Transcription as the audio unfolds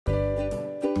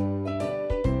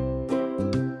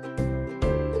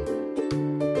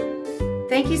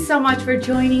Thank you so much for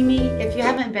joining me. If you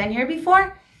haven't been here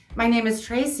before, my name is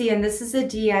Tracy and this is a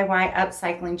DIY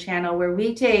upcycling channel where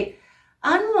we take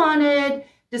unwanted,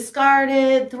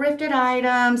 discarded, thrifted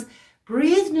items,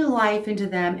 breathe new life into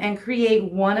them, and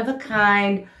create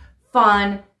one-of-a-kind,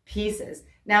 fun pieces.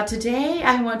 Now today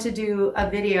I want to do a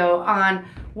video on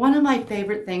one of my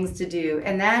favorite things to do,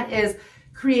 and that is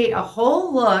create a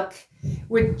whole look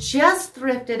with just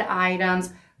thrifted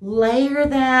items, layer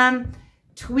them,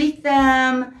 tweak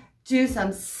them, do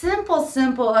some simple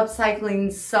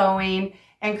upcycling sewing,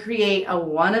 and create a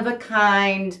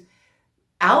one-of-a-kind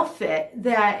outfit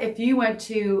that if you went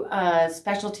to a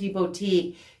specialty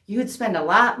boutique, you'd spend a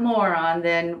lot more on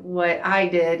than what I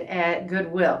did at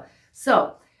Goodwill.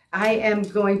 So I am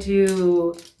going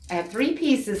to, I have 3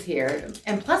 pieces here,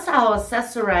 and plus I'll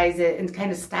accessorize it and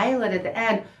kind of style it at the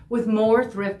end with more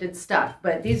thrifted stuff.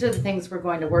 But these are the things we're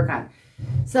going to work on.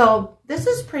 So this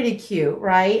is pretty cute,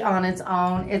 right, on its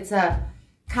own. It's a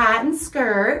cotton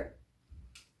skirt,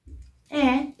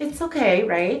 and it's okay,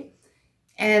 right?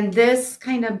 And this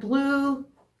kind of blue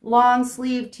long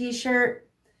sleeve t-shirt.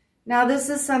 Now this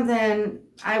is something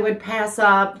I would pass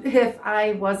up if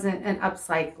I wasn't an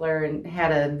upcycler and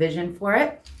had a vision for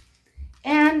it.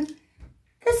 And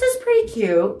this is pretty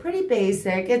cute, pretty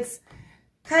basic. It's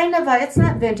kind of a, it's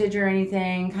not vintage or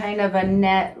anything, kind of a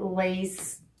net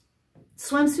lace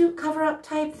swimsuit cover-up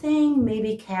type thing,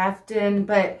 maybe caftan,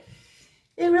 but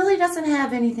it really doesn't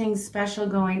have anything special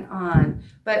going on.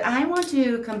 But I want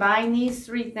to combine these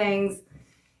 3 things,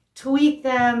 tweak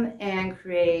them, and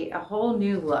create a whole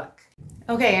new look.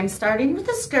 Okay, I'm starting with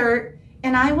the skirt,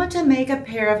 and I want to make a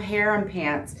pair of harem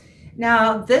pants.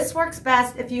 Now, this works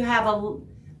best if you have a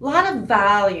lot of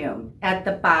volume at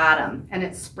the bottom and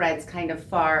it spreads kind of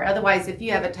far. Otherwise, if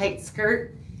you have a tight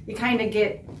skirt, you kind of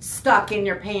get stuck in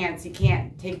your pants. You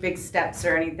can't take big steps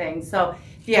or anything. So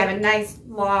if you have a nice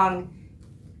long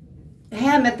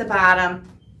hem at the bottom,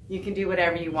 you can do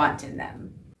whatever you want in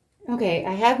them. Okay,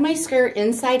 I have my skirt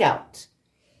inside out,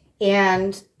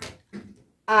 and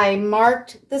I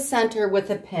marked the center with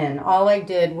a pin. All I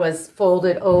did was fold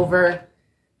it over,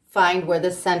 find where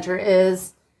the center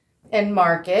is, and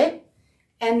mark it.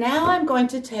 And now I'm going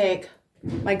to take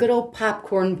my good old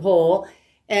popcorn pole,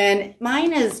 and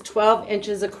mine is 12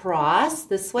 inches across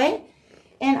this way,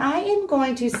 and I am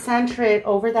going to center it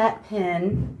over that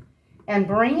pin and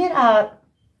bring it up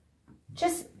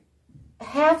just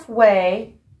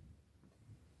halfway.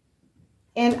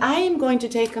 And I am going to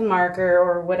take a marker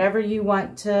or whatever you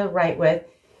want to write with,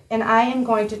 and I am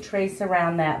going to trace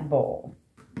around that bowl.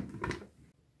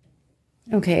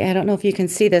 Okay, I don't know if you can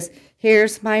see this.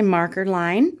 Here's my marker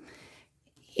line,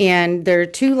 and there are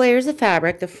 2 layers of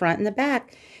fabric, the front and the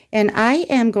back, and I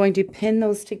am going to pin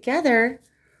those together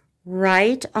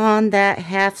right on that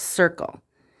half circle.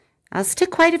 I'll stick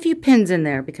quite a few pins in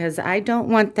there because I don't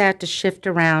want that to shift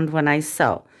around when I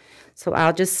sew. So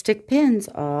I'll just stick pins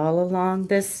all along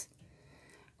this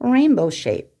rainbow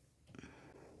shape.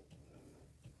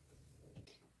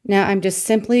 Now I'm just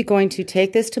simply going to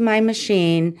take this to my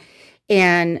machine,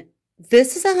 and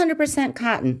this is 100%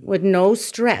 cotton with no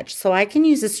stretch, so I can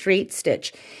use a straight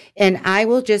stitch, and I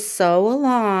will just sew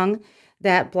along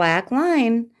that black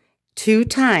line 2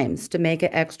 times to make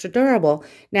it extra durable.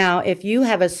 Now, if you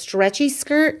have a stretchy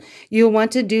skirt, you'll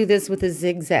want to do this with a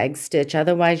zigzag stitch.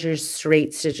 Otherwise, your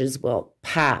straight stitches will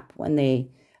pop when they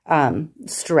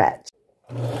stretch.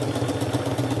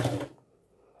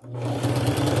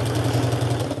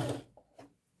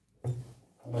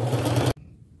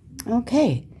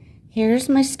 Okay, here's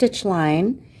my stitch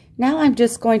line. Now I'm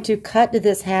just going to cut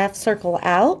this half circle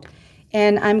out,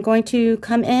 and I'm going to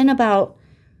come in about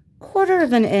 1/4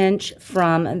 of an inch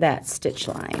from that stitch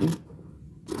line.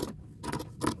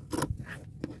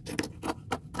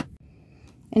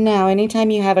 And now anytime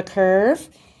you have a curve,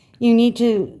 you need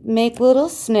to make little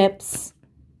snips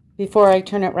before I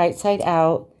turn it right side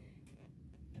out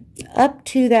up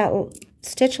to that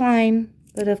stitch line,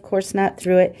 but of course not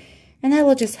through it, and that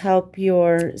will just help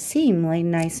your seam lay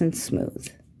nice and smooth.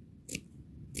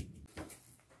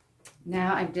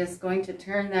 Now I'm just going to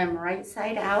turn them right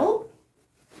side out.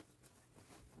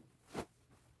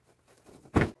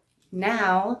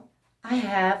 Now I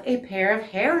have a pair of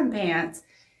harem pants.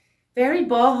 Very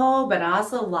boho, but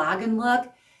also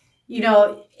lagenlook. You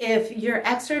know, if you're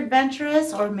extra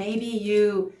adventurous or maybe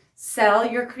you sell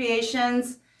your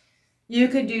creations, you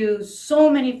could do so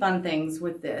many fun things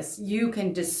with this. You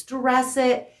can distress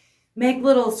it, make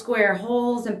little square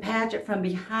holes and patch it from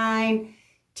behind,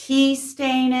 tea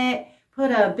stain it, put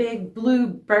a big blue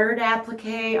bird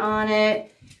applique on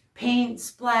it, paint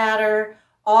splatter,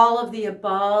 all of the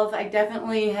above. I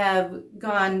definitely have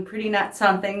gone pretty nuts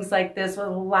on things like this with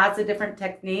lots of different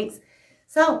techniques.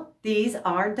 So these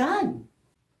are done.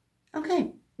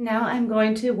 Okay, now I'm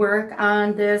going to work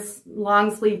on this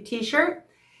long sleeve t-shirt.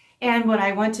 And what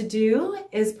I want to do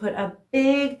is put a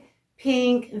big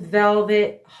pink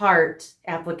velvet heart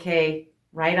applique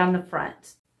right on the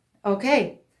front.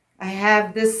 Okay, I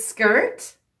have this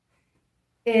skirt.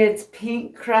 It's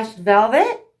pink crushed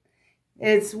velvet.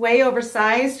 It's way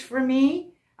oversized for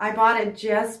me. I bought it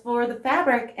just for the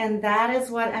fabric, and that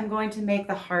is what I'm going to make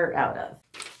the heart out of.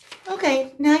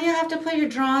 Okay, now you have to put your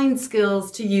drawing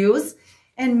skills to use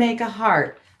and make a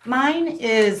heart. Mine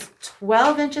is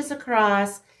 12 inches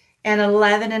across and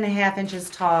 11.5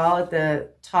 inches tall at the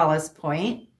tallest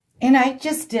point. And I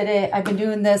just did it. I've been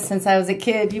doing this since I was a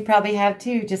kid. You probably have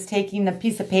too. Just taking the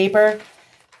piece of paper,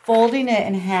 folding it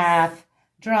in half,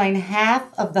 drawing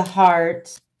half of the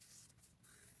heart,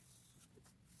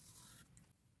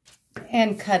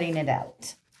 and cutting it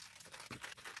out.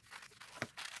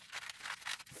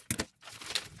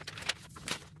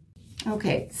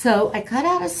 Okay, so I cut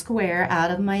out a square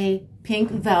out of my pink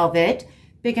velvet,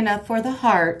 big enough for the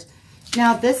heart.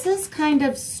 Now this is kind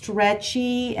of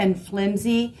stretchy and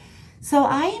flimsy, so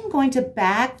I am going to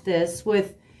back this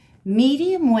with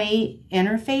medium weight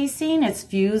interfacing. It's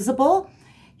fusible,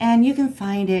 and you can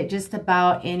find it just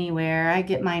about anywhere. I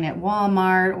get mine at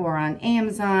Walmart or on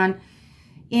Amazon.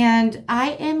 And I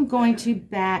am going to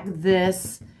back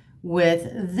this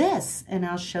with this, and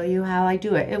I'll show you how I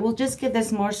do it. It will just give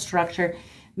this more structure,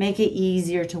 make it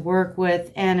easier to work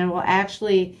with, and it will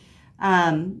actually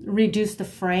reduce the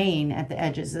fraying at the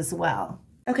edges as well.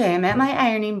 Okay, I'm at my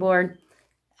ironing board.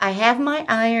 I have my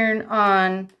iron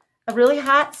on a really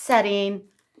hot setting,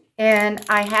 and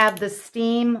I have the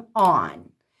steam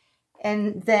on.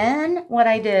 And then what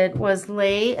I did was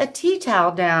lay a tea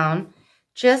towel down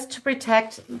just to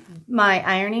protect my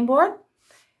ironing board.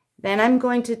 Then I'm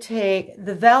going to take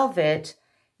the velvet.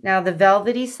 Now the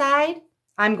velvety side,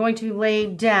 I'm going to lay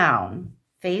down,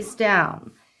 face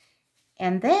down.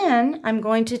 And then I'm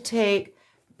going to take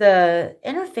the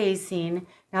interfacing.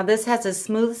 Now this has a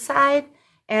smooth side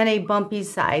and a bumpy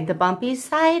side. The bumpy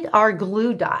side are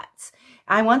glue dots.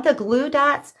 I want the glue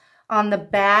dots on the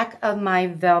back of my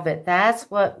velvet.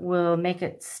 That's what will make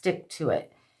it stick to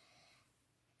it.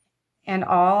 And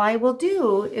all I will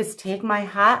do is take my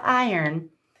hot iron,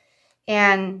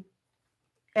 and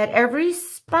at every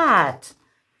spot,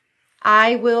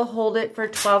 I will hold it for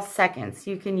 12 seconds.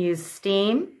 You can use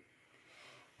steam.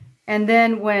 And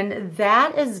then when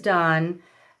that is done,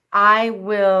 I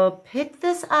will pick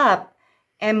this up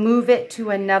and move it to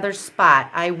another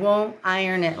spot. I won't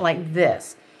iron it like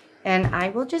this. And I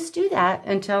will just do that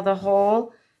until the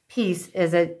whole piece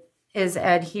is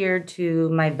adhered to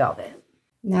my velvet.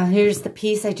 Now here's the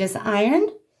piece I just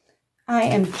ironed. I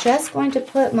am just going to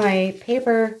put my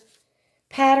paper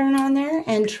pattern on there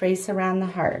and trace around the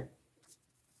heart.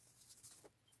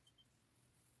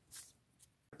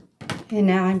 And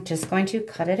now I'm just going to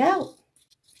cut it out.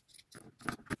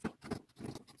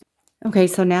 Okay,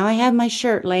 so now I have my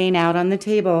shirt laying out on the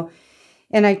table,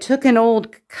 and I took an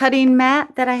old cutting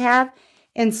mat that I have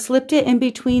and slipped it in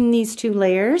between these two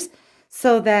layers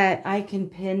so that I can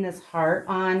pin this heart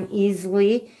on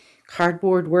easily.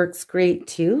 Cardboard works great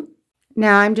too.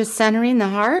 Now I'm just centering the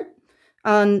heart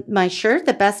on my shirt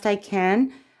the best I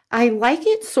can. I like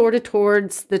it sort of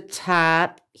towards the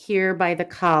top here by the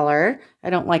collar. I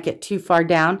don't like it too far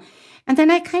down. And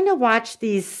then I kind of watch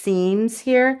these seams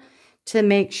here to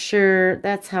make sure.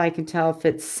 That's how I can tell if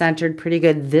it's centered pretty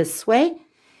good this way.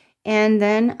 And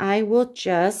then I will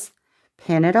just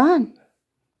pin it on.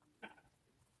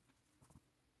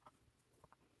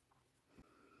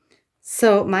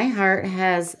 So my heart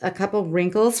has a couple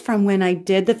wrinkles from when I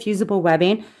did the fusible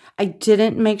webbing. I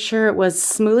didn't make sure it was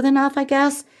smooth enough, I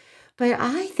guess. But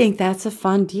I think that's a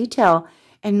fun detail.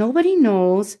 And nobody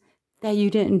knows that you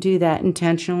didn't do that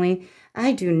intentionally.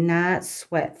 I do not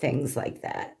sweat things like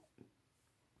that.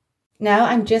 Now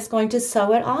I'm just going to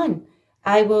sew it on.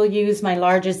 I will use my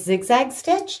largest zigzag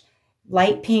stitch,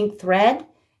 light pink thread,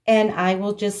 and I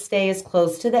will just stay as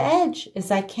close to the edge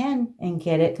as I can and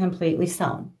get it completely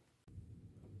sewn.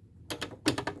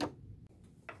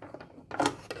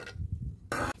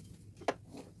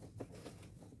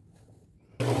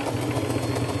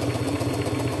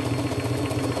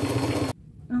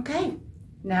 Okay,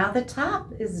 now the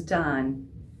top is done.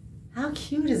 How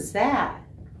cute is that?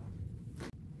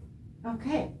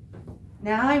 Okay,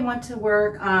 now I want to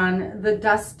work on the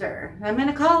duster. I'm going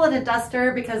to call it a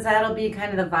duster because that'll be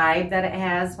kind of the vibe that it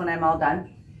has when I'm all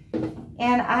done.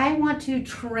 And I want to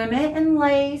trim it in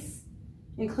lace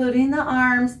including the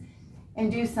arms,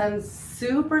 and do some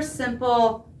super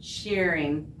simple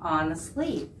shearing on the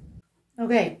sleeve.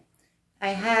 Okay, I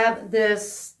have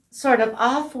this sort of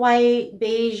off-white,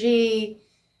 beigey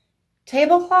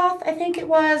tablecloth, I think it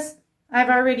was. I've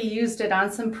already used it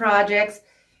on some projects,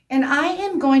 and I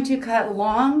am going to cut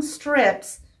long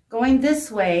strips going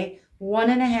this way,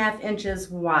 1.5 inches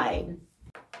wide.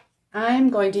 I'm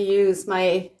going to use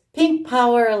my Pink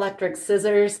Power electric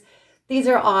scissors. These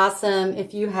are awesome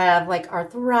if you have like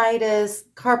arthritis,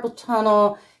 carpal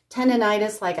tunnel,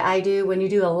 tendonitis like I do, when you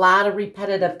do a lot of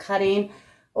repetitive cutting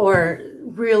or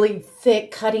really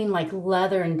thick cutting like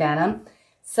leather and denim.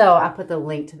 So I'll put the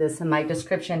link to this in my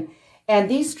description. And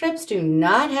these strips do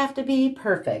not have to be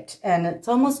perfect, and it's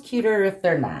almost cuter if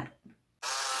they're not.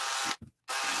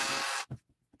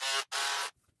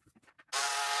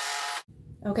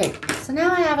 Okay, so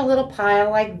now I have a little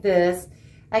pile like this.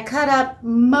 I cut up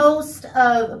most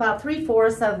of, about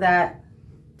 3/4 of that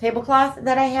tablecloth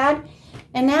that I had.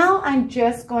 And now I'm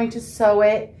just going to sew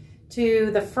it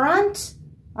to the front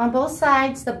on both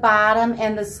sides, the bottom,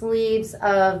 and the sleeves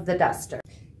of the duster.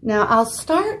 Now I'll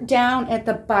start down at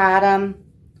the bottom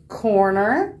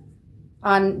corner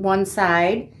on one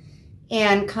side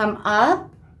and come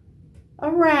up,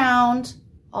 around,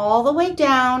 all the way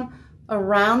down,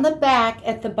 around the back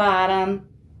at the bottom,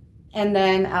 and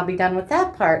then I'll be done with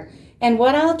that part. And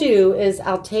what I'll do is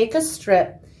I'll take a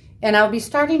strip, and I'll be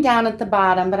starting down at the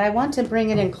bottom, but I want to bring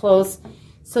it in close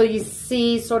so you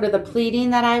see sort of the pleating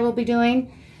that I will be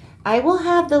doing. I will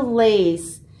have the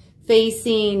lace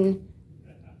facing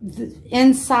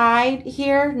inside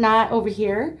here, not over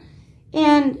here,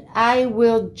 and I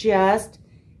will just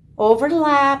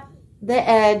overlap the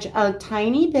edge a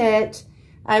tiny bit.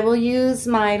 I will use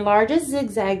my largest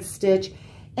zigzag stitch,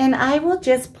 and I will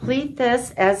just pleat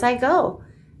this as I go.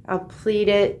 I'll pleat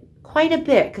it quite a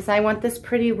bit because I want this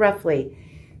pretty roughly.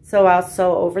 So I'll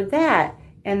sew over that,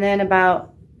 and then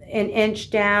about 1 inch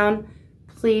down,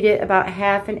 pleat it about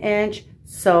 1/2 inch,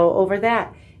 sew over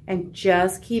that, and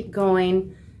just keep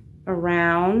going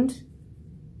around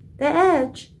the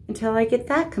edge until I get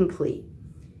that complete.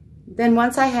 Then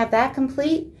once I have that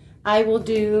complete, I will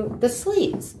do the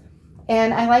sleeves.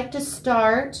 And I like to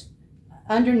start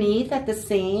underneath at the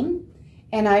seam,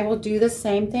 and I will do the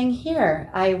same thing here.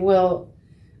 I will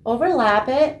overlap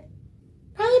it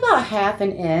probably about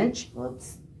 1/2 inch,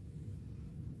 whoops,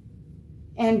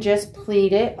 and just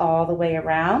pleat it all the way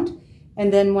around.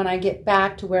 And then when I get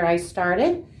back to where I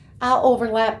started, I'll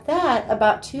overlap that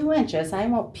about 2 inches. I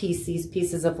won't piece these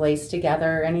pieces of lace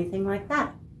together or anything like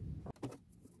that.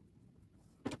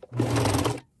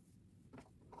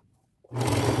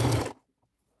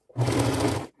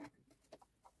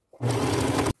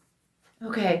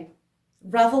 Okay,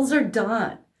 ruffles are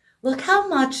done. Look how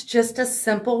much just a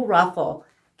simple ruffle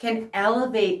can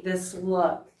elevate this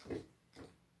look.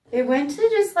 It went to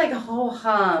just like a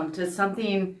ho-hum to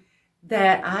something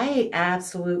that I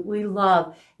absolutely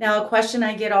love. Now, a question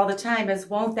I get all the time is,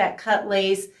 won't that cut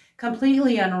lace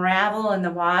completely unravel in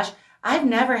the wash? I've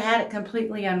never had it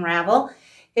completely unravel.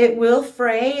 It will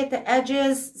fray at the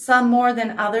edges, some more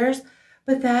than others,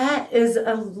 but that is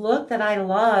a look that I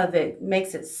love. It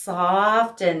makes it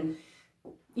soft and,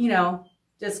 you know,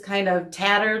 just kind of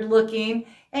tattered looking.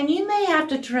 And you may have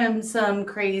to trim some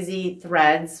crazy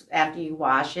threads after you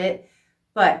wash it,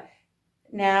 but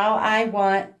now I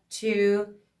want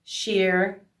to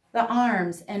shear the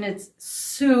arms, and it's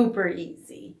super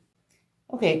easy.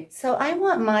 Okay, so I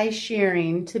want my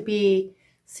shearing to be,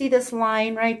 see this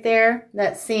line right there,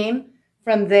 that seam,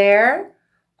 from there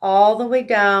all the way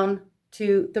down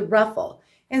to the ruffle.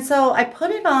 And so I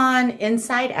put it on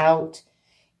inside out,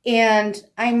 and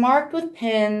I marked with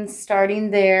pins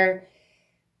starting there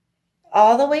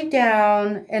all the way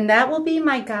down, and that will be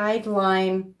my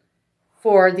guideline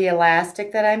for the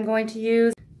elastic that I'm going to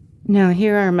use. Now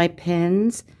here are my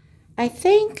pins. I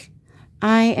think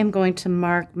I am going to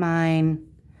mark mine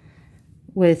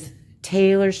with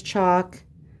tailor's chalk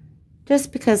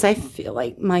just because I feel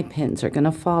like my pins are going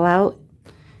to fall out,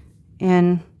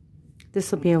 and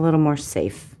this will be a little more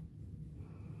safe.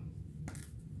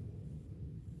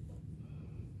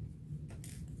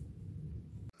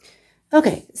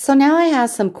 Okay, so now I have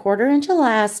some 1/4 inch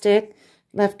elastic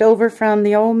left over from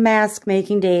the old mask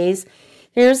making days.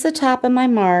 Here's the top of my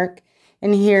mark,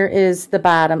 and here is the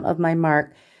bottom of my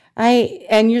mark.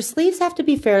 And your sleeves have to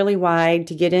be fairly wide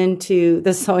to get into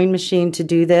the sewing machine to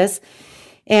do this.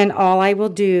 And all I will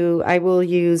do, I will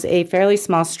use a fairly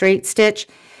small straight stitch.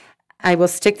 I will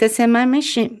stick this in my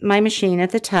machine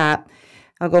at the top.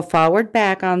 I'll go forward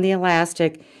back on the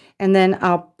elastic, and then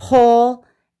I'll pull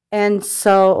and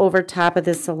sew over top of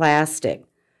this elastic.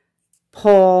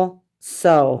 Pull,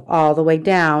 sew all the way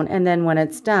down, and then when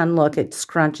it's done, look, it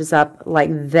scrunches up like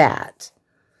that.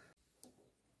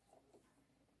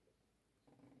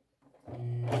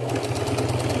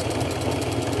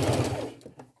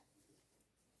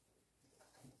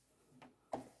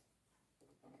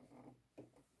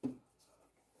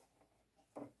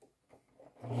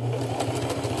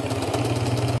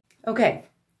 Okay,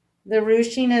 the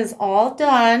ruching is all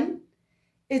done.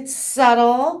 It's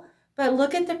subtle, but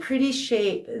look at the pretty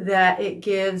shape that it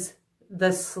gives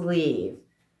the sleeve.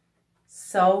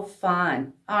 So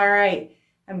fun. All right,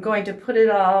 I'm going to put it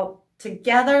all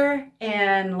together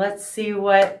and let's see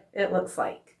what it looks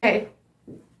like. Okay,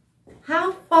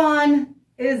 how fun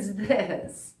is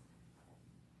this?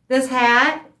 This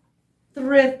hat,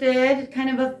 thrifted, kind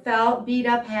of a felt beat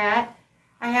up hat.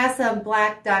 I have some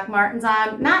black Doc Martens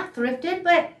on, not thrifted,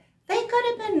 but they could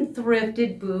have been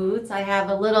thrifted boots. I have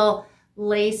a little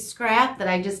lace scrap that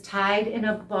I just tied in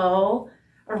a bow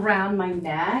around my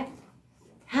neck.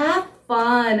 Have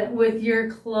fun with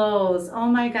your clothes. Oh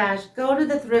my gosh, go to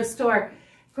the thrift store,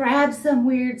 grab some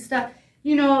weird stuff.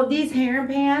 You know, these harem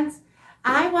pants,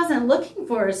 I wasn't looking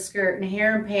for a skirt and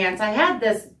harem pants. I had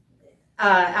this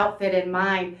outfit in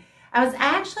mind. I was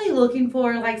actually looking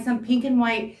for like some pink and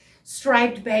white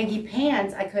striped baggy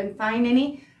pants. I couldn't find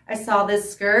any. I saw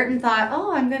this skirt and thought,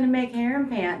 oh, I'm going to make harem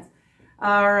pants.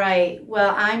 All right,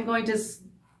 well, I'm going to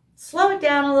slow it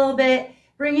down a little bit,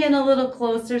 bring in a little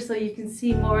closer so you can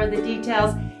see more of the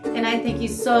details. And I thank you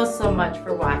so, so much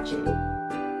for watching.